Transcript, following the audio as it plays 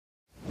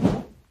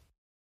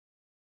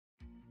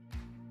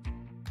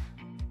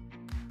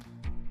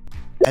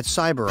At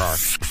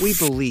CyberArk, we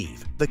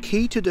believe the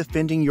key to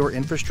defending your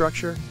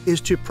infrastructure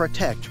is to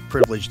protect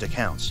privileged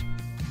accounts.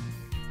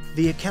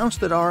 The accounts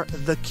that are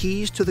the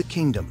keys to the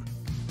kingdom.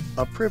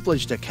 A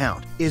privileged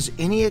account is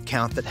any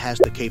account that has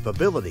the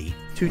capability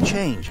to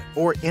change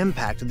or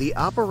impact the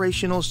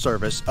operational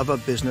service of a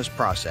business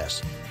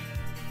process.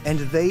 And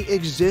they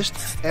exist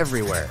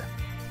everywhere.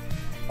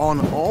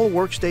 On all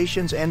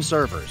workstations and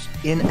servers,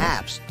 in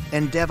apps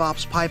and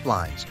DevOps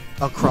pipelines,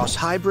 across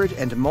hybrid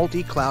and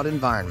multi-cloud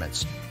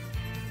environments.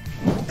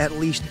 At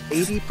least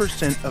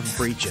 80% of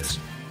breaches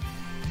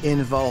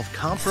involve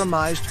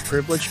compromised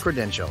privileged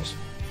credentials.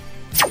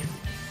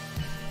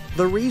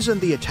 The reason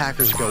the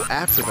attackers go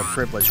after the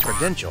privileged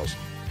credentials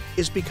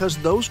is because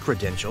those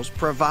credentials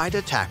provide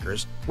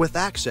attackers with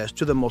access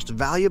to the most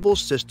valuable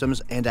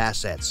systems and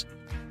assets.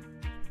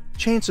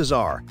 Chances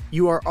are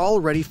you are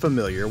already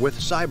familiar with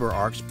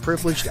CyberArk's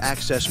Privileged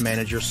Access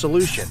Manager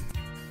solution,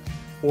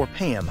 or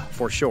PAM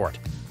for short.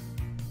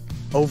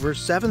 Over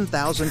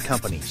 7,000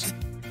 companies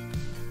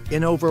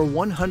in over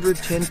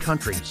 110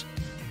 countries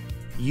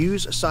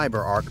use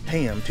CyberArk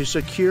PAM to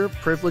secure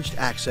privileged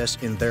access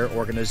in their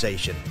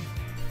organization.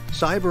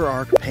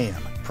 CyberArk PAM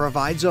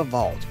provides a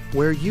vault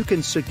where you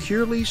can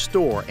securely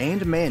store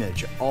and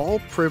manage all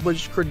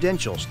privileged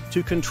credentials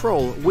to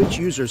control which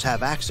users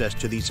have access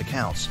to these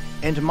accounts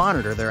and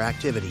monitor their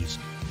activities.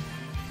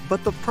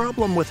 But the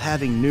problem with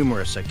having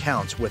numerous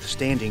accounts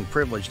withstanding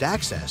privileged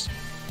access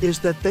is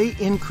that they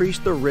increase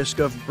the risk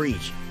of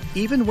breach,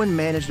 even when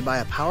managed by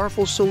a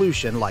powerful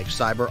solution like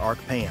CyberArk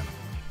PAM.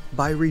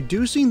 By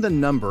reducing the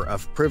number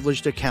of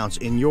privileged accounts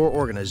in your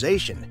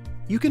organization,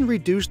 you can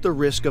reduce the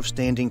risk of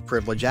standing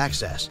privilege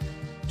access.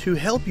 To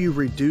help you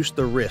reduce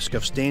the risk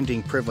of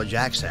standing privilege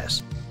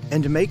access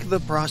and make the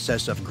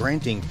process of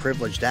granting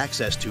privileged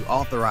access to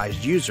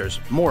authorized users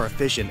more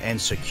efficient and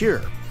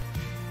secure,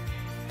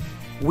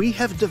 we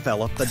have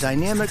developed the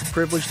Dynamic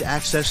Privileged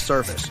Access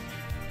Service,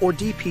 or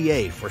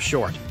DPA for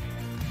short.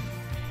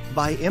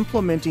 By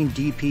implementing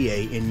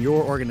DPA in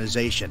your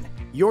organization,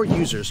 your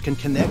users can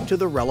connect to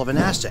the relevant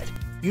asset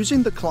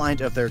using the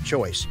client of their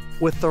choice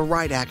with the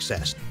right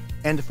access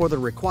and for the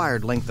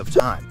required length of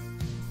time.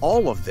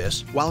 All of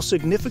this while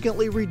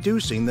significantly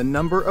reducing the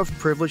number of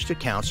privileged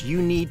accounts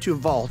you need to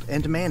vault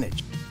and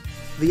manage.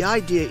 The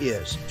idea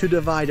is to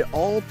divide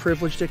all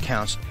privileged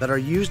accounts that are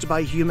used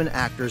by human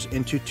actors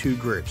into two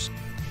groups.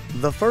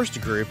 The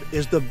first group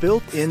is the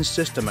built-in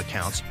system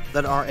accounts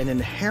that are an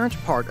inherent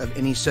part of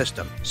any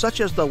system,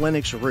 such as the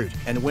Linux root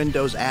and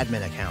Windows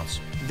admin accounts.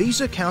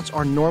 These accounts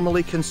are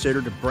normally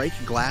considered break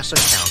glass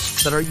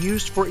accounts that are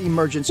used for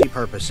emergency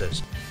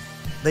purposes.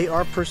 They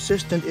are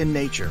persistent in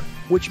nature,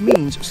 which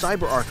means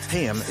CyberArk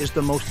PAM is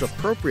the most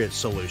appropriate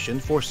solution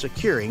for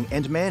securing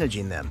and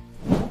managing them.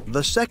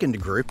 The second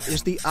group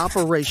is the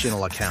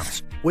operational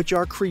accounts, which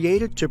are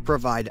created to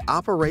provide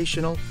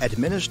operational,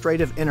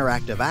 administrative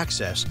interactive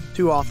access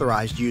to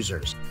authorized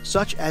users,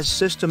 such as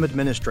system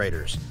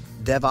administrators,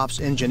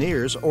 DevOps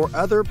engineers, or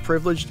other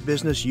privileged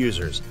business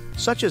users,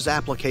 such as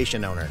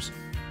application owners.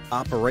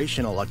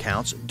 Operational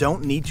accounts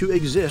don't need to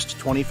exist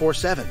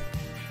 24/7.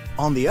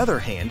 On the other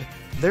hand,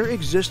 their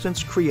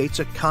existence creates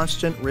a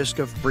constant risk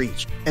of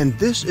breach, and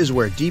this is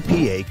where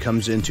DPA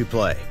comes into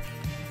play.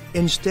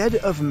 Instead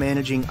of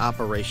managing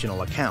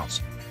operational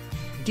accounts,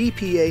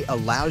 DPA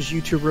allows you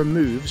to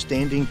remove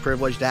standing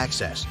privileged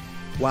access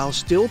while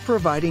still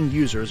providing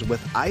users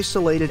with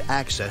isolated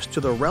access to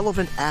the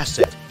relevant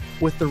asset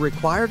with the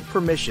required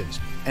permissions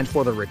and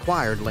for the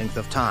required length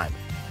of time.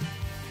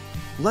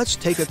 Let's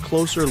take a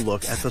closer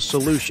look at the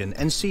solution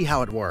and see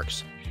how it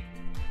works.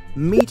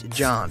 Meet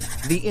John,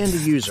 the end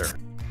user,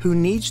 who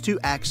needs to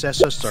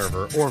access a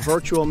server or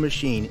virtual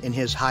machine in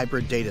his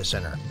hybrid data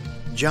center.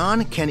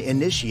 John can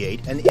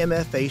initiate an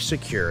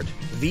MFA-secured,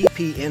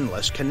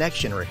 vpn-less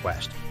connection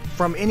request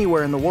from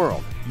anywhere in the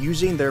world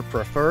using their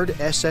preferred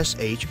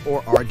SSH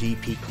or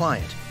RDP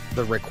client.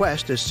 The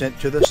request is sent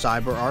to the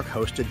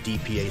CyberArk-hosted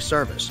DPA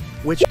service,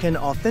 which can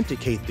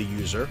authenticate the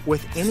user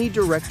with any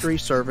directory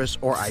service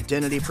or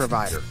identity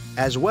provider,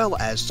 as well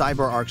as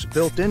CyberArk's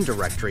built-in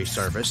directory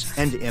service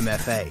and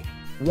MFA.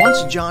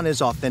 Once John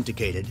is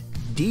authenticated,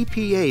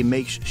 DPA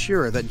makes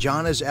sure that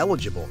John is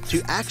eligible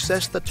to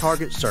access the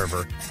target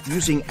server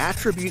using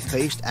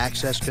attribute-based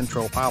access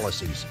control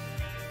policies,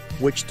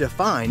 which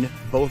define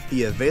both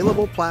the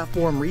available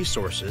platform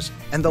resources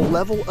and the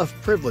level of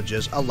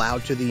privileges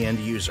allowed to the end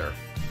user.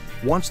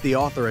 Once the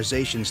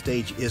authorization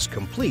stage is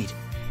complete,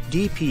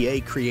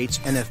 DPA creates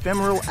an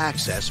ephemeral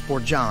access for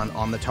John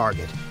on the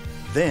target.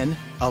 Then,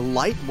 a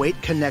lightweight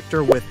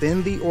connector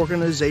within the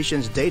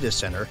organization's data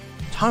center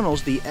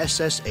tunnels the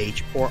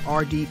SSH or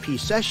RDP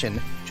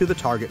session to the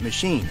target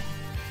machine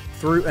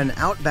through an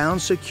outbound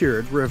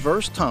secured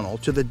reverse tunnel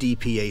to the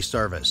DPA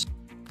service.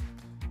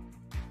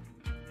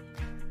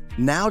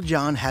 Now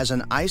John has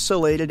an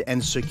isolated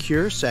and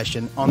secure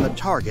session on the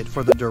target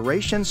for the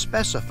duration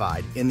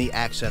specified in the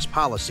access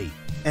policy,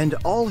 and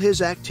all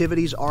his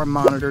activities are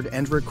monitored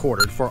and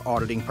recorded for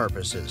auditing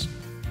purposes.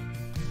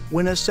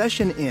 When a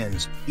session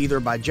ends, either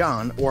by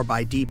John or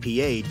by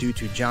DPA due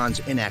to John's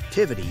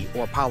inactivity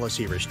or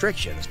policy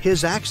restrictions,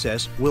 his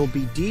access will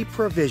be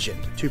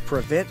deprovisioned to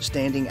prevent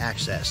standing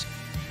access.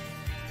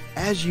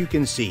 As you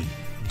can see,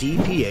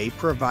 DPA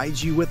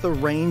provides you with a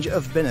range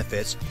of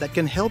benefits that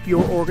can help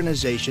your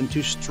organization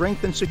to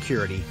strengthen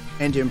security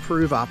and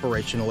improve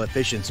operational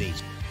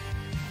efficiencies.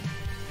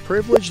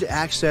 Privileged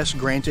access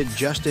granted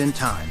just in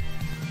time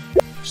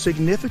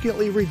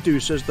significantly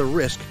reduces the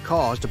risk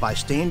caused by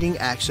standing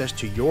access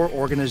to your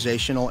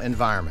organizational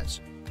environments.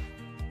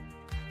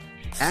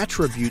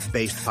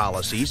 Attribute-based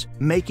policies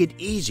make it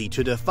easy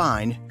to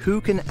define who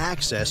can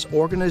access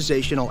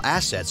organizational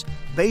assets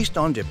based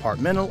on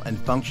departmental and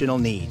functional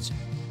needs.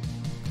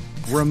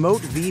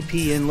 Remote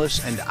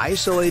VPN-less and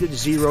isolated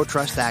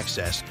zero-trust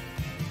access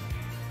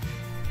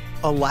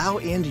allow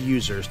end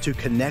users to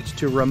connect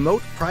to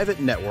remote private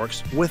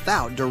networks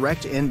without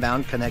direct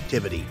inbound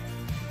connectivity.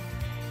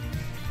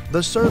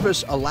 The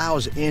service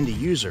allows end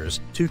users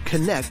to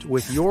connect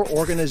with your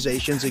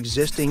organization's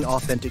existing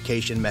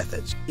authentication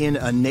methods in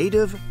a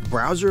native,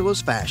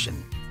 browserless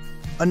fashion.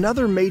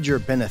 Another major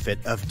benefit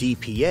of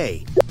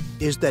DPA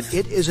is that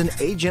it is an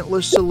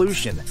agentless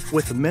solution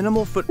with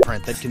minimal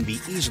footprint that can be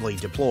easily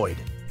deployed.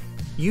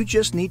 You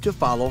just need to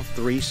follow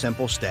 3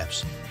 simple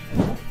steps.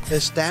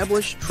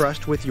 Establish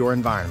trust with your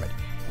environment,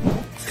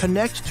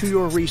 connect to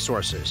your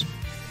resources,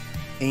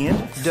 and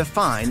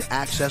define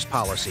access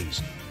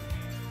policies.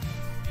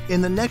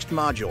 In the next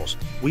modules,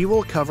 we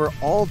will cover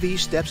all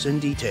these steps in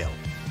detail.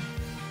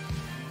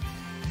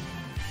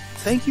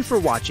 Thank you for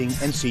watching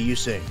and see you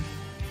soon.